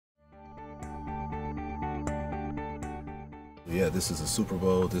Yeah, this is a Super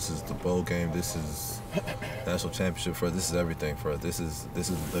Bowl. This is the bowl game. This is national championship for us. This is everything for us. This is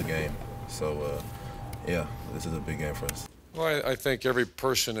the game. So, yeah, this is a big game for us. Well, I think every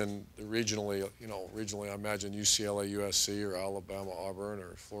person in regionally, I imagine UCLA, USC, or Alabama, Auburn,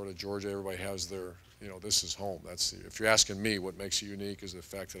 or Florida, Georgia, everybody has their, this is home. If you're asking me what makes it unique is the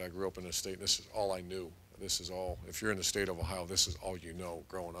fact that I grew up in a state, and this is all I knew. This is all, if you're in the state of Ohio, this is all you know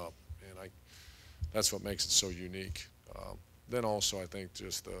growing up. And that's what makes it so unique. Then also, I think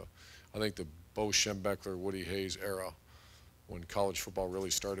the Bo Schembechler, Woody Hayes era, when college football really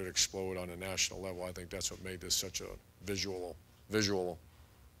started to explode on a national level, I think that's what made this such a visual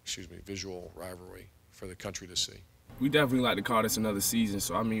rivalry for the country to see. We definitely like to call this another season,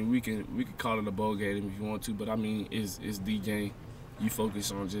 so I mean we can call it a bowl game if you want to, but I mean it's the game. You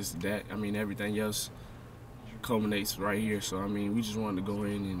focus on just that. I mean everything else culminates right here. So I mean we just wanted to go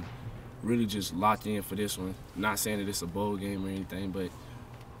in and really just lock in for this one. Not saying that it's a bowl game or anything, but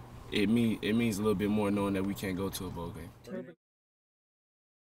it means a little bit more knowing that we can't go to a bowl game.